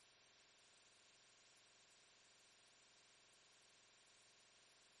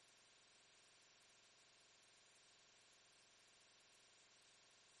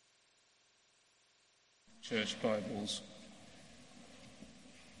Church Bibles.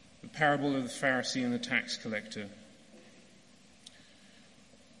 The parable of the Pharisee and the tax collector.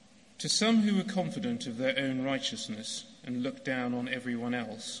 To some who were confident of their own righteousness and looked down on everyone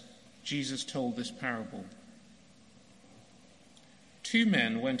else, Jesus told this parable. 2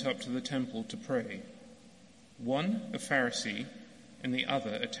 men went up to the temple to pray, one a Pharisee and the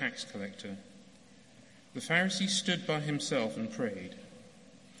other a tax collector. The Pharisee stood by himself and prayed,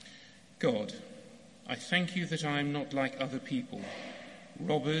 God, I thank you that I am not like other people,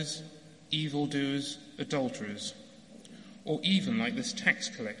 robbers, evildoers, adulterers, or even like this tax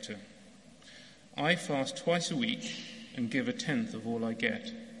collector. I fast twice a week and give 1/10 of all I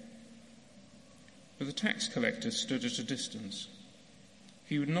get. But the tax collector stood at a distance.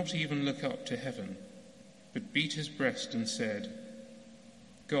 He would not even look up to heaven, but beat his breast and said,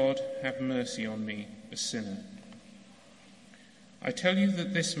 God, have mercy on me, a sinner. I tell you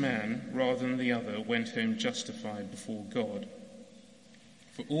that this man, rather than the other, went home justified before God.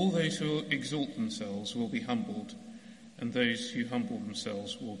 For all those who exalt themselves will be humbled, and those who humble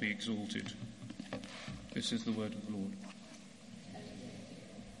themselves will be exalted. This is the word of the Lord.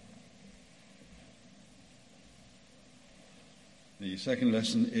 The second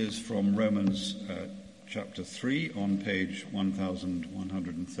lesson is from Romans chapter 3 on page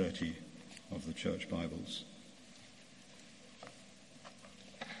 1130 of the Church Bibles.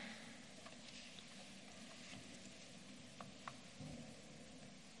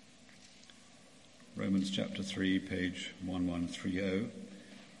 Romans chapter 3, page 1130,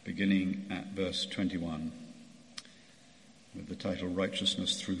 beginning at verse 21, with the title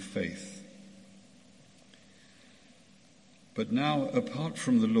Righteousness Through Faith. But now, apart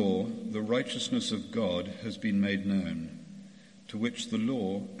from the law, the righteousness of God has been made known, to which the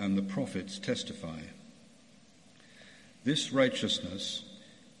law and the prophets testify. This righteousness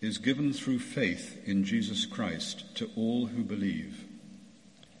is given through faith in Jesus Christ to all who believe.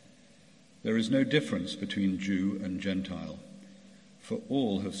 There is no difference between Jew and Gentile, for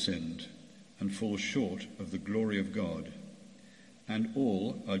all have sinned and fall short of the glory of God, and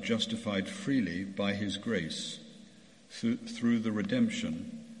all are justified freely by his grace through the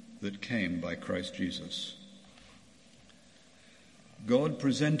redemption that came by Christ Jesus. God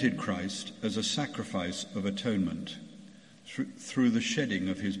presented Christ as a sacrifice of atonement through the shedding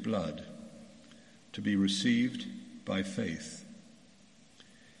of his blood, to be received by faith.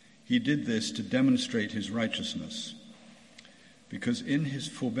 He did this to demonstrate his righteousness, because in his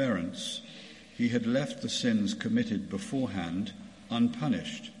forbearance he had left the sins committed beforehand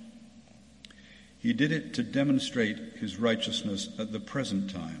unpunished. He did it to demonstrate his righteousness at the present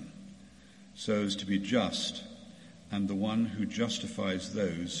time, so as to be just and the one who justifies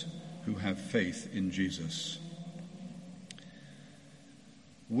those who have faith in Jesus.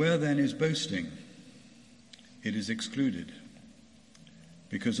 Where then is boasting? It is excluded.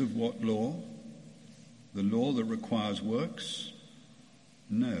 Because of what law? The law that requires works?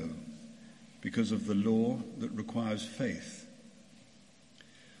 No, because of the law that requires faith.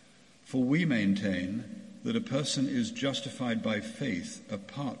 For we maintain that a person is justified by faith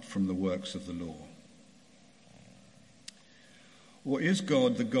apart from the works of the law. Or is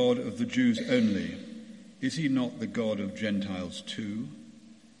God the God of the Jews only? Is he not the God of Gentiles too?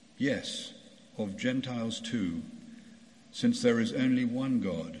 Yes, of Gentiles too, since there is only one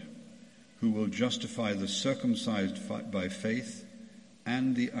God, who will justify the circumcised by faith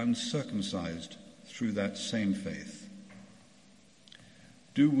and the uncircumcised through that same faith.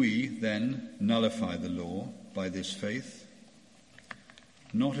 Do we then nullify the law by this faith?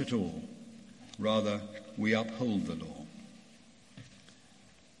 Not at all. Rather, we uphold the law.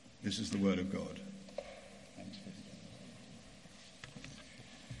 This is the word of God.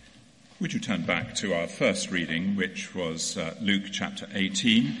 Would you turn back to our first reading, which was Luke chapter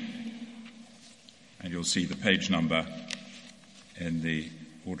 18, and you'll see the page number in the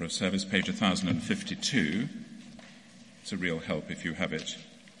order of service, page 1052. It's a real help if you have it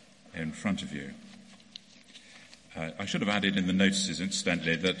in front of you. I should have added in the notices,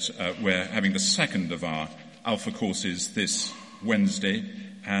 incidentally, that we're having the second of our Alpha courses this Wednesday,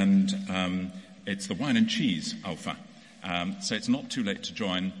 and it's the wine and cheese Alpha. So it's not too late to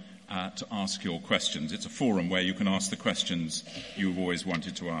join to ask your questions. It's a forum where you can ask the questions you've always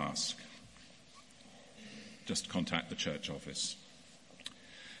wanted to ask. Just contact the church office.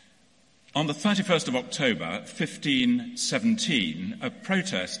 On the 31st of October, 1517, a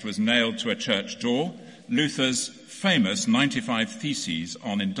protest was nailed to a church door, Luther's famous 95 Theses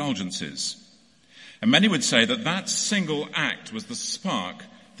on indulgences. And many would say that that single act was the spark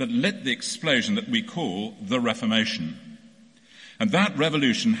that lit the explosion that we call the Reformation. And that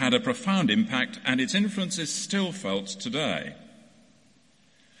revolution had a profound impact, and its influence is still felt today.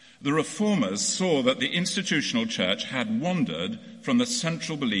 The reformers saw that the institutional church had wandered from the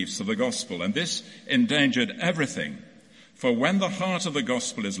central beliefs of the gospel, and this endangered everything. For when the heart of the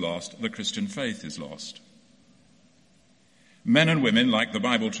gospel is lost, the Christian faith is lost. Men and women, like the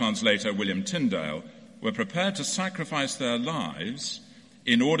Bible translator William Tyndale, were prepared to sacrifice their lives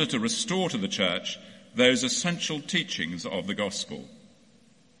in order to restore to the church those essential teachings of the gospel.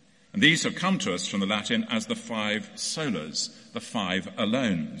 And these have come to us from the Latin as the 5 solas, the 5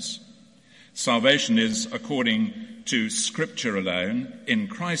 alones. Salvation is according to Scripture alone, in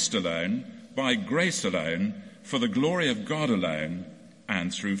Christ alone, by grace alone, for the glory of God alone,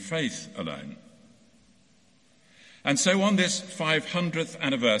 and through faith alone. And so on this 500th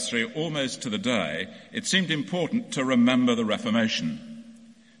anniversary, almost to the day, it seemed important to remember the Reformation,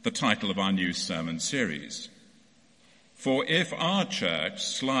 the title of our new sermon series. For if our church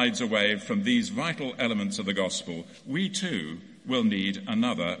slides away from these vital elements of the gospel, we too will need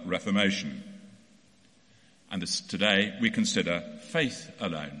another Reformation. And today we consider faith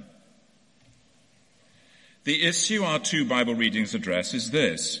alone. The issue our 2 Bible readings address is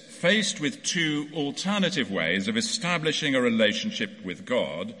this: faced with 2 alternative ways of establishing a relationship with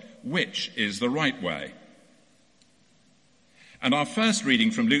God, which is the right way? And our first reading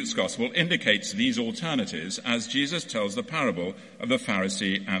from Luke's Gospel indicates these alternatives as Jesus tells the parable of the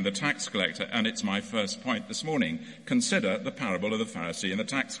Pharisee and the tax collector. And it's my first point this morning. Consider the parable of the Pharisee and the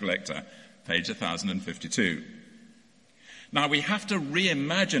tax collector, page 1052. Now, we have to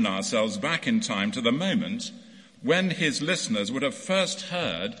reimagine ourselves back in time to the moment when his listeners would have first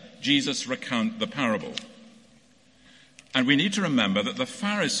heard Jesus recount the parable. And we need to remember that the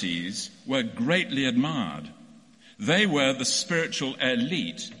Pharisees were greatly admired. They were the spiritual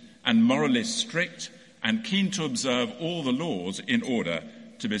elite and morally strict and keen to observe all the laws in order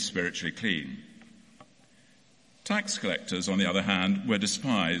to be spiritually clean. Tax collectors, on the other hand, were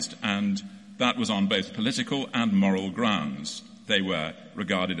despised, and that was on both political and moral grounds. They were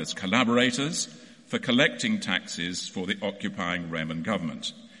regarded as collaborators for collecting taxes for the occupying Roman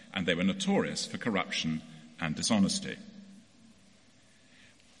government, and they were notorious for corruption and dishonesty.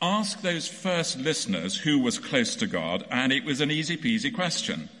 Ask those first listeners who was close to God, and it was an easy-peasy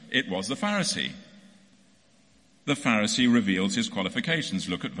question. It was the Pharisee. The Pharisee reveals his qualifications.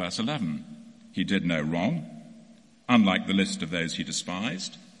 Look at verse 11. He did no wrong, unlike the list of those he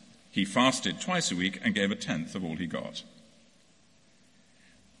despised. He fasted twice a week and gave 1/10 of all he got.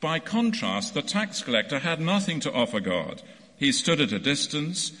 By contrast, the tax collector had nothing to offer God. He stood at a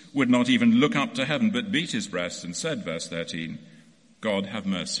distance, would not even look up to heaven, but beat his breast and said, verse 13, God, have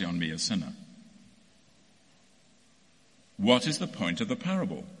mercy on me, a sinner. What is the point of the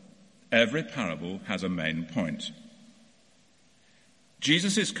parable? Every parable has a main point.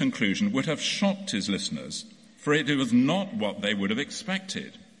 Jesus' conclusion would have shocked his listeners, for it was not what they would have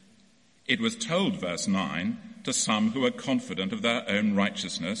expected. It was told, verse 9, to some who were confident of their own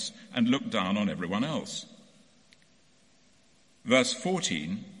righteousness and looked down on everyone else. Verse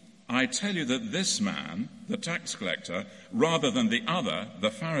 14, I tell you that this man, the tax collector, rather than the other, the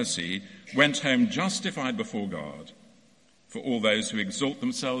Pharisee, went home justified before God. For all those who exalt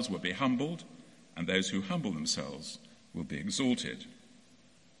themselves will be humbled, and those who humble themselves will be exalted.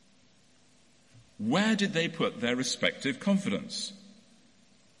 Where did they put their respective confidence?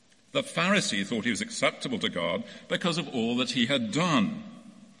 The Pharisee thought he was acceptable to God because of all that he had done.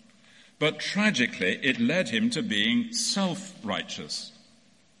 But tragically, it led him to being self-righteous.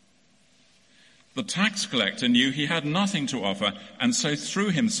 The tax collector knew he had nothing to offer, and so threw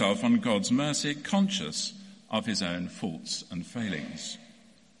himself on God's mercy, conscious of his own faults and failings.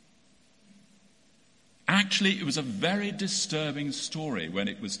 Actually, it was a very disturbing story when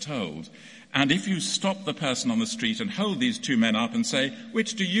it was told. And if you stop the person on the street and hold these 2 men up and say,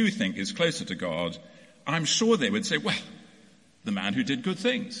 which do you think is closer to God? I'm sure they would say, well, the man who did good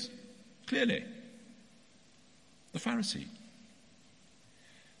things. Clearly. The Pharisee.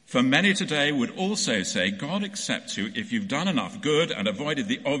 For many today would also say, God accepts you if you've done enough good and avoided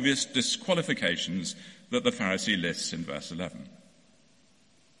the obvious disqualifications that the Pharisee lists in verse 11.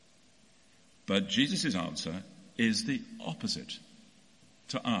 But Jesus' answer is the opposite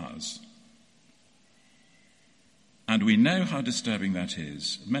to ours. And we know how disturbing that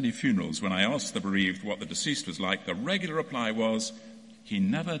is. At many funerals, when I asked the bereaved what the deceased was like, the regular reply was, he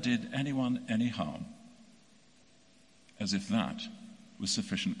never did anyone any harm. As if that was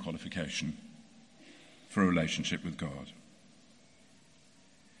sufficient qualification for a relationship with God.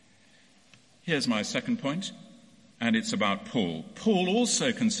 Here's my second point. and it's about Paul. Paul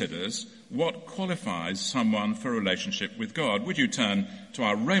also considers what qualifies someone for a relationship with God. Would you turn to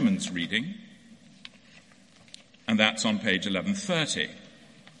our Romans reading? And that's on page 1130.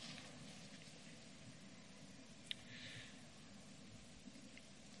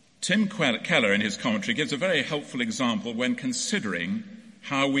 Tim Keller, in his commentary, gives a very helpful example when considering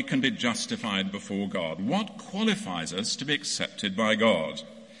how we can be justified before God. What qualifies us to be accepted by God?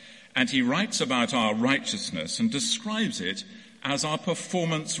 And he writes about our righteousness and describes it as our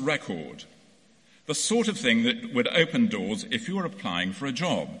performance record, the sort of thing that would open doors if you were applying for a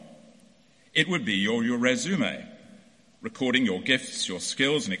job. It would be your resume, recording your gifts, your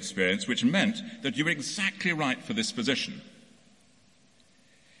skills and experience, which meant that you were exactly right for this position.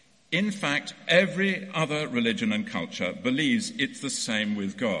 In fact, every other religion and culture believes it's the same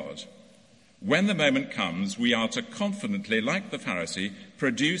with God. When the moment comes, we are to confidently, like the Pharisee,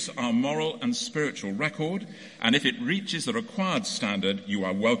 produce our moral and spiritual record, and if it reaches the required standard, you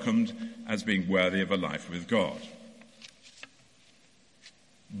are welcomed as being worthy of a life with God.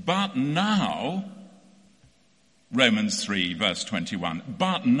 But now, Romans 3, verse 21,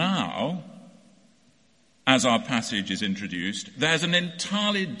 but now, as our passage is introduced, there's an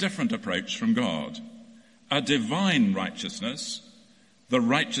entirely different approach from God. A divine righteousness, the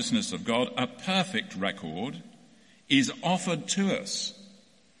righteousness of God, a perfect record, is offered to us.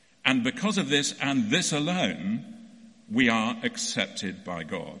 And because of this and this alone, we are accepted by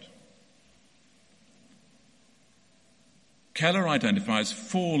God. Keller identifies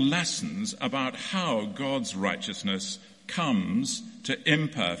 4 lessons about how God's righteousness comes to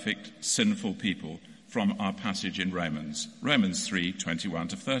imperfect, sinful people from our passage in Romans 3, 21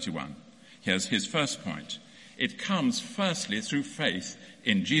 to 31. Here's his first point. It comes firstly through faith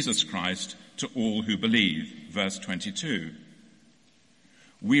in Jesus Christ to all who believe. Verse 22.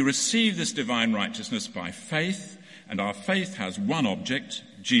 We receive this divine righteousness by faith, and our faith has one object,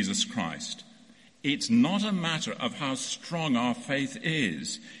 Jesus Christ. It's not a matter of how strong our faith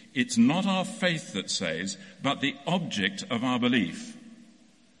is. It's not our faith that saves, but the object of our belief.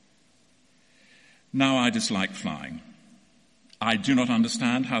 Now, I dislike flying. I do not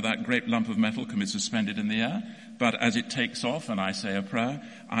understand how that great lump of metal can be suspended in the air, but as it takes off and I say a prayer,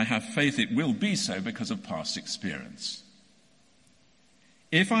 I have faith it will be so because of past experience.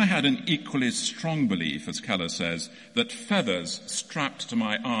 If I had an equally strong belief, as Keller says, that feathers strapped to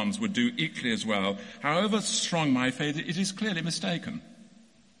my arms would do equally as well, however strong my faith, it is clearly mistaken.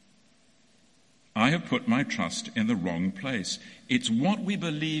 I have put my trust in the wrong place. It's what we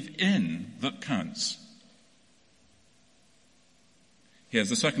believe in that counts. Here's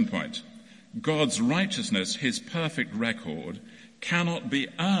the second point. God's righteousness, his perfect record, cannot be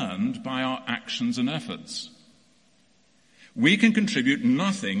earned by our actions and efforts. We can contribute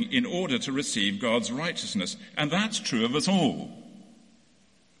nothing in order to receive God's righteousness, and that's true of us all.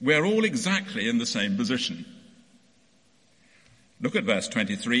 We're all exactly in the same position. Look at verse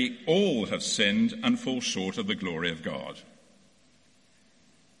 23. All have sinned and fall short of the glory of God.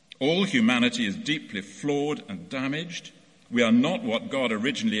 All humanity is deeply flawed and damaged. We are not what God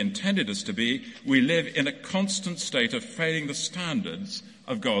originally intended us to be. We live in a constant state of failing the standards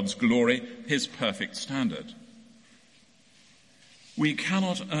of God's glory, his perfect standard. We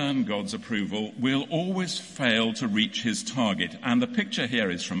cannot earn God's approval. We'll always fail to reach his target. And the picture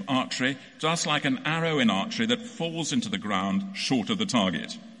here is from archery, just like an arrow in archery that falls into the ground short of the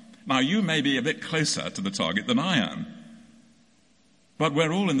target. Now, you may be a bit closer to the target than I am, but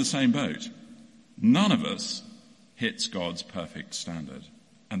we're all in the same boat. None of us hits God's perfect standard.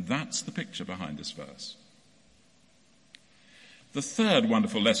 And that's the picture behind this verse. The third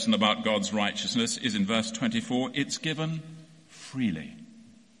wonderful lesson about God's righteousness is in verse 24. It's given freely.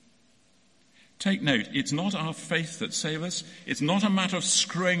 Take note, it's not our faith that saves us. It's not a matter of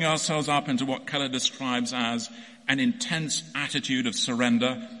screwing ourselves up into what Keller describes as an intense attitude of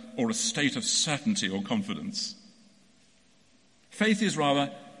surrender or a state of certainty or confidence. Faith is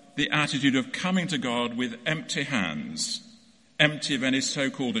rather the attitude of coming to God with empty hands, empty of any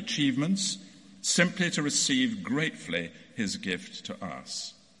so-called achievements, simply to receive gratefully his gift to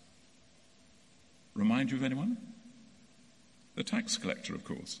us. Remind you of anyone? The tax collector, of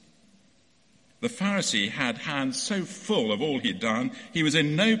course. The Pharisee had hands so full of all he'd done, he was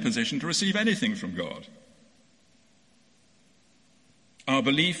in no position to receive anything from God. Our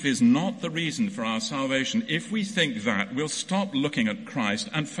belief is not the reason for our salvation. If we think that, we'll stop looking at Christ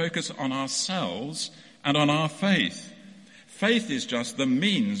and focus on ourselves and on our faith. Faith is just the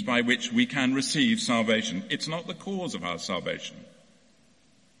means by which we can receive salvation. It's not the cause of our salvation.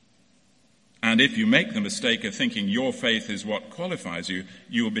 And if you make the mistake of thinking your faith is what qualifies you,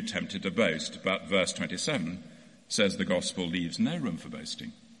 you will be tempted to boast. But verse 27 says the gospel leaves no room for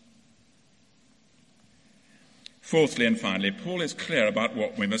boasting. Fourthly and finally, Paul is clear about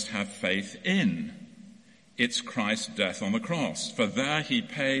what we must have faith in. It's Christ's death on the cross, for there he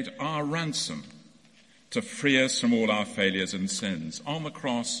paid our ransom to free us from all our failures and sins. On the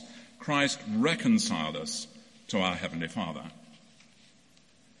cross, Christ reconciled us to our Heavenly Father.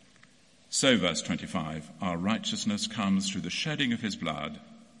 So, verse 25, our righteousness comes through the shedding of his blood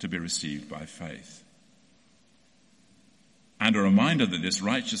to be received by faith. And a reminder that this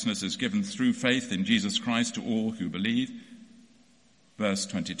righteousness is given through faith in Jesus Christ to all who believe. Verse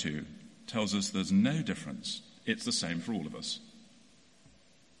 22 tells us there's no difference. It's the same for all of us.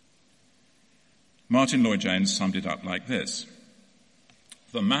 Martin Lloyd-Jones summed it up like this: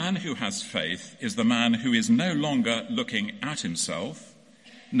 the man who has faith is the man who is no longer looking at himself,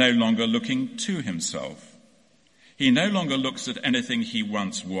 no longer looking to himself. He no longer looks at anything he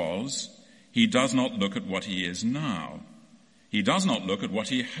once was. He does not look at what he is now. He does not look at what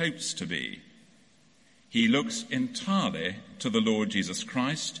he hopes to be. He looks entirely to the Lord Jesus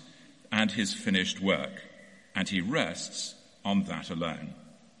Christ and his finished work, and he rests on that alone.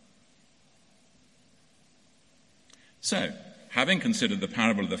 So, having considered the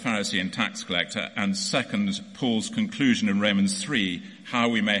parable of the Pharisee and tax collector, and second, Paul's conclusion in Romans 3, how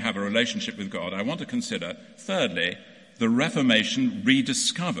we may have a relationship with God, I want to consider, thirdly, the Reformation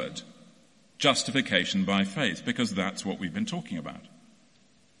rediscovered justification by faith, because that's what we've been talking about.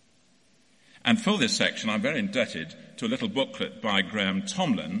 And for this section, I'm very indebted to a little booklet by Graham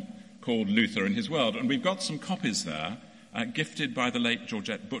Tomlin called Luther and His World, and we've got some copies there, gifted by the late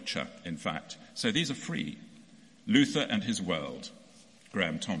Georgette Butcher, in fact. So these are free. Luther and His World,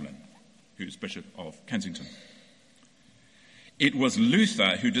 Graham Tomlin, who's Bishop of Kensington. It was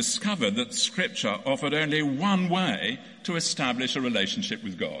Luther who discovered that Scripture offered only one way to establish a relationship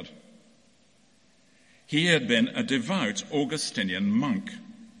with God. He had been a devout Augustinian monk.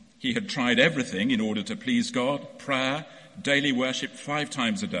 He had tried everything in order to please God: prayer, daily worship 5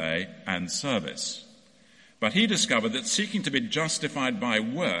 times a day, and service. But he discovered that seeking to be justified by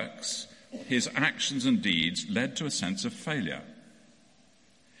works, his actions and deeds led to a sense of failure.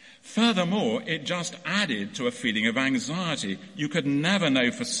 Furthermore, it just added to a feeling of anxiety. You could never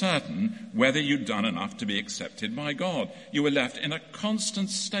know for certain whether you'd done enough to be accepted by God. You were left in a constant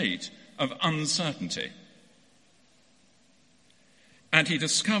state of uncertainty. And he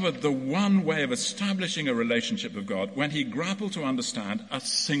discovered the one way of establishing a relationship with God when he grappled to understand a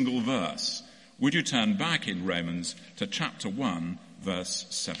single verse. Would you turn back in Romans to chapter 1, verse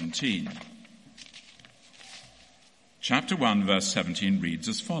 17. Chapter 1, verse 17 reads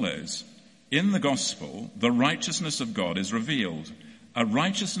as follows: in the gospel, the righteousness of God is revealed, a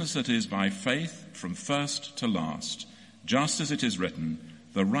righteousness that is by faith from first to last, just as it is written,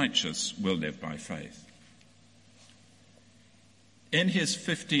 the righteous will live by faith. In his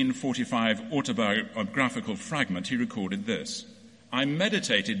 1545 autobiographical fragment, he recorded this: I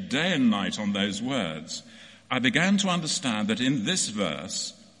meditated day and night on those words. I began to understand that in this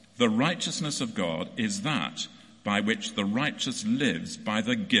verse, the righteousness of God is that by which the righteous lives by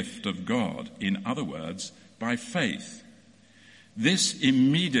the gift of God. In other words, by faith. This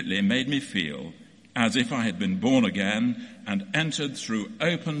immediately made me feel as if I had been born again and entered through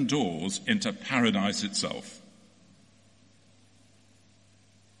open doors into paradise itself.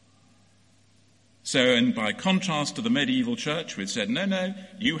 So, and by contrast to the medieval church, which said, no,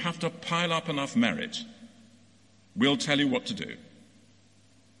 you have to pile up enough merit. We'll tell you what to do.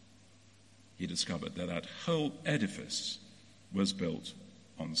 He discovered that that whole edifice was built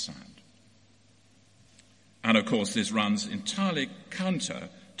on sand. And of course, this runs entirely counter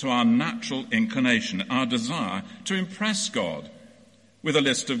to our natural inclination, our desire to impress God with a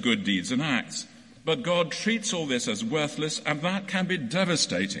list of good deeds and acts. But God treats all this as worthless, and that can be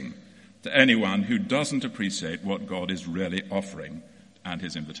devastating to anyone who doesn't appreciate what God is really offering and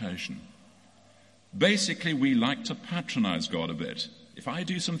his invitation. Basically, we like to patronize God a bit. If I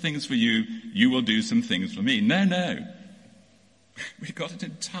do some things for you, you will do some things for me. No. We got it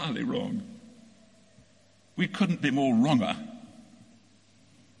entirely wrong. We couldn't be more wronger.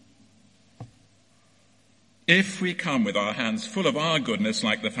 If we come with our hands full of our goodness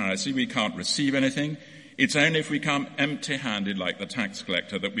like the Pharisee, we can't receive anything. It's only if we come empty-handed like the tax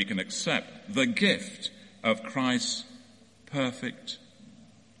collector that we can accept the gift of Christ's perfect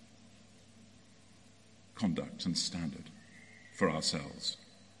conduct and standard for ourselves.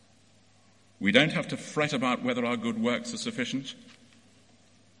 We don't have to fret about whether our good works are sufficient.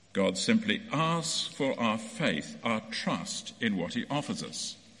 God simply asks for our faith, our trust in what he offers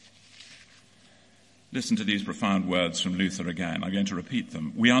us. Listen to these profound words from Luther again. I'm going to repeat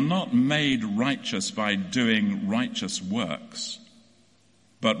them. We are not made righteous by doing righteous works,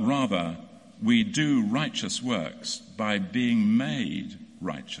 but rather we do righteous works by being made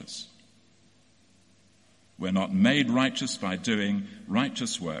righteous. We're not made righteous by doing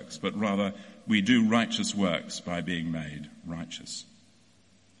righteous works, but rather we do righteous works by being made righteous.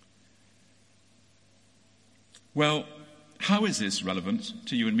 Well, how is this relevant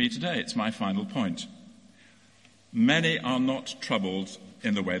to you and me today? It's my final point. Many are not troubled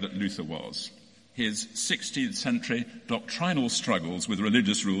in the way that Luther was. His 16th century doctrinal struggles with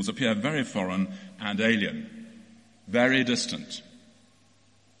religious rules appear very foreign and alien, very distant.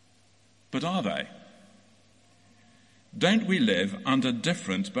 But are they? Don't we live under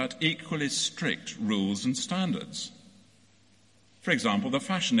different but equally strict rules and standards? For example, the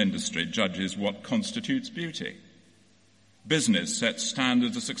fashion industry judges what constitutes beauty. Business sets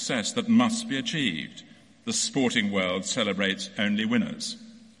standards of success that must be achieved. The sporting world celebrates only winners.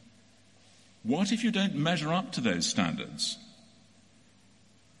 What if you don't measure up to those standards?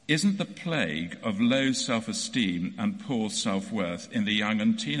 Isn't the plague of low self-esteem and poor self-worth in the young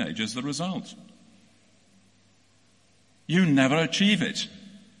and teenagers the result? You never achieve it.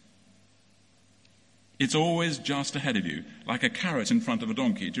 It's always just ahead of you, like a carrot in front of a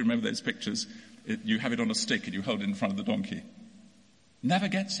donkey. Do you remember those pictures? You have it on a stick and you hold it in front of the donkey. Never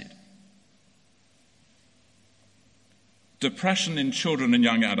gets it. Depression in children and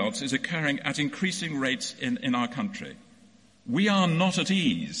young adults is occurring at increasing rates in our country. We are not at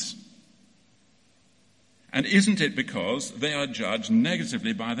ease. And isn't it because they are judged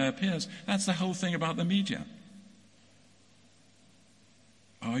negatively by their peers? That's the whole thing about the media.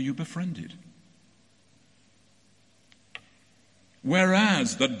 Are you befriended?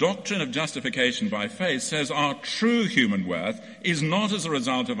 Whereas the doctrine of justification by faith says our true human worth is not as a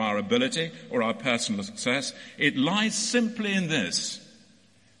result of our ability or our personal success. It lies simply in this,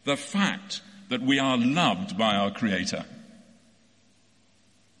 the fact that we are loved by our Creator.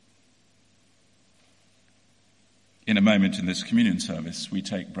 In a moment in this communion service, we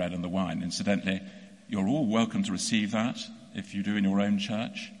take bread and the wine. Incidentally, you're all welcome to receive that if you do in your own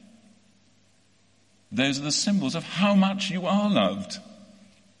church. Those are the symbols of how much you are loved.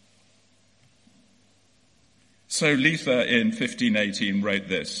 So Luther in 1518 wrote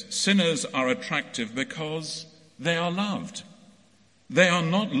this: sinners are attractive because they are loved. They are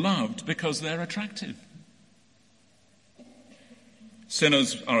not loved because they're attractive.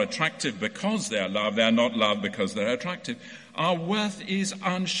 Sinners are attractive because they are loved. They are not loved because they're attractive. Our worth is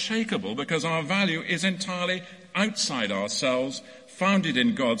unshakable because our value is entirely outside ourselves, founded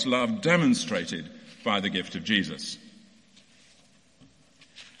in God's love, demonstrated by the gift of Jesus.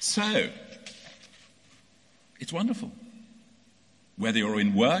 So, it's wonderful. Whether you're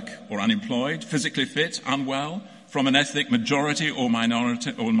in work or unemployed, physically fit, unwell, from an ethnic majority or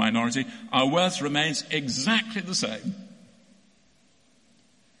minority, our worth remains exactly the same.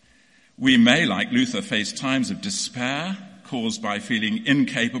 We may, like Luther, face times of despair caused by feeling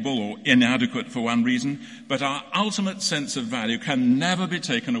incapable or inadequate for one reason, but our ultimate sense of value can never be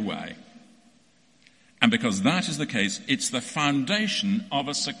taken away. And because that is the case, it's the foundation of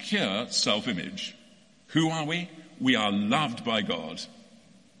a secure self-image. Who are we? We are loved by God.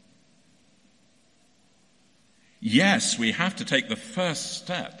 Yes, we have to take the first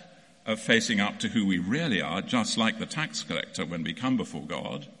step of facing up to who we really are, just like the tax collector when we come before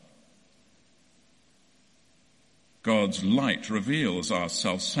God. God's light reveals our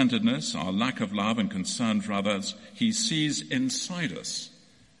self-centeredness, our lack of love and concern for others. He sees inside us.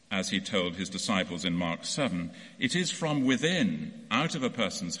 As he told his disciples in Mark 7, it is from within, out of a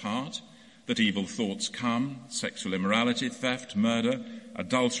person's heart, that evil thoughts come: sexual immorality, theft, murder,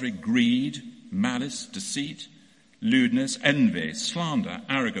 adultery, greed, malice, deceit, lewdness, envy, slander,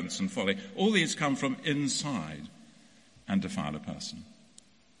 arrogance, and folly. All these come from inside and defile a person.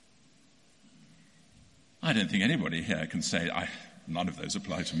 I don't think anybody here can say, none of those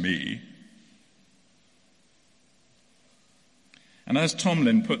apply to me. And as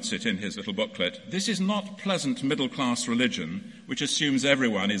Tomlin puts it in his little booklet, this is not pleasant middle-class religion which assumes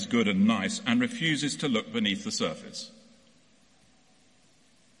everyone is good and nice and refuses to look beneath the surface.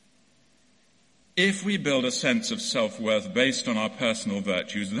 If we build a sense of self-worth based on our personal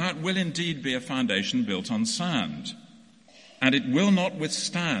virtues, that will indeed be a foundation built on sand. And it will not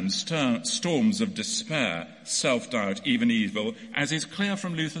withstand storms of despair, self-doubt, even evil, as is clear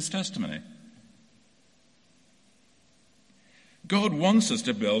from Luther's testimony. God wants us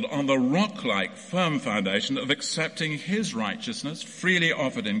to build on the rock-like, firm foundation of accepting his righteousness freely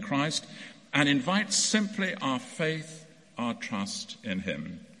offered in Christ, and invite simply our faith, our trust in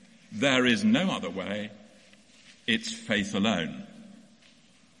him. There is no other way. It's faith alone.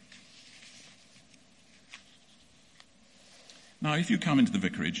 Now, if you come into the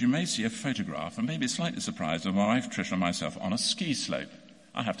vicarage, you may see a photograph and may be slightly surprised of my wife, Trish, and myself on a ski slope.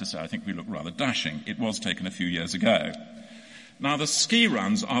 I have to say, I think we look rather dashing. It was taken a few years ago. Now, the ski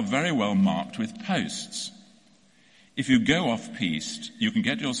runs are very well marked with posts. If you go off-piste, you can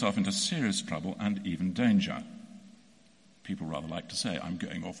get yourself into serious trouble and even danger. People rather like to say, I'm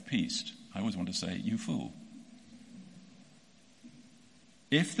going off-piste. I always want to say, you fool.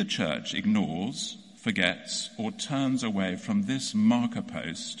 If the church ignores, forgets, or turns away from this marker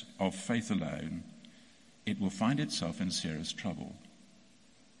post of faith alone, it will find itself in serious trouble.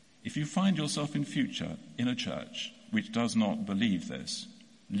 If you find yourself in future in a church which does not believe this,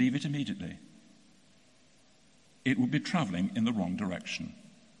 leave it immediately. It will be travelling in the wrong direction.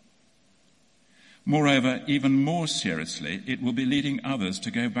 Moreover, even more seriously, it will be leading others to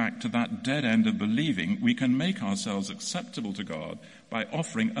go back to that dead end of believing we can make ourselves acceptable to God by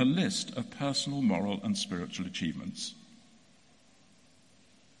offering a list of personal, moral, and spiritual achievements.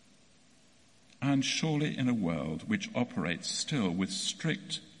 And surely in a world which operates still with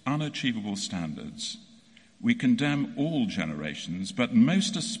strict, unachievable standards, we condemn all generations, but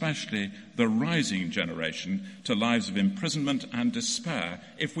most especially the rising generation, to lives of imprisonment and despair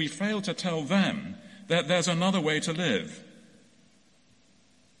if we fail to tell them that there's another way to live.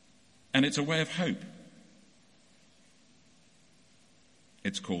 And it's a way of hope.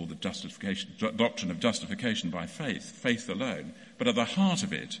 It's called the doctrine of justification by faith, faith alone. But at the heart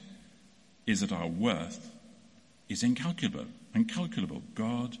of it is that our worth is incalculable.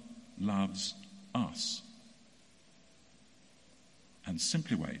 God loves us and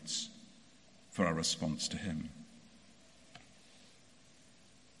simply waits for our response to him.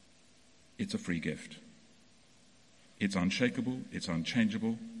 It's a free gift. It's unshakable, it's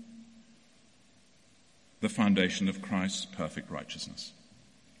unchangeable. The foundation of Christ's perfect righteousness.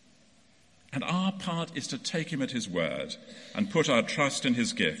 And our part is to take him at his word and put our trust in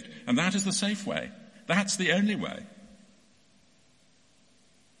his gift. And that is the safe way. That's the only way.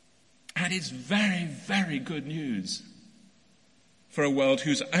 And it's very, very good news for a world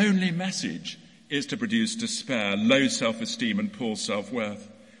whose only message is to produce despair, low self-esteem, and poor self-worth.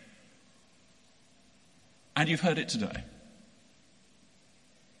 And you've heard it today.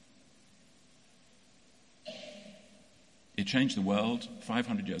 It changed the world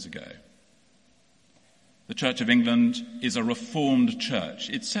 500 years ago. The Church of England is a reformed church.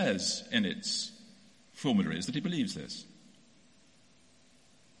 It says in its formularies that it believes this.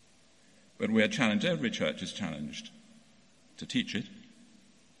 But we are challenged, every church is challenged, to teach it,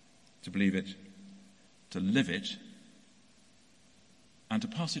 to believe it, to live it, and to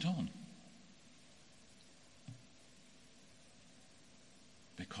pass it on.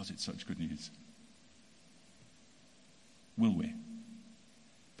 Because it's such good news. Will we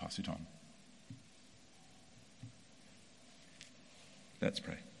pass it on? Let's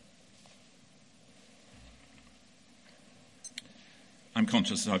pray. I'm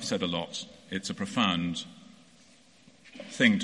conscious that I've said a lot. It's a profound thing to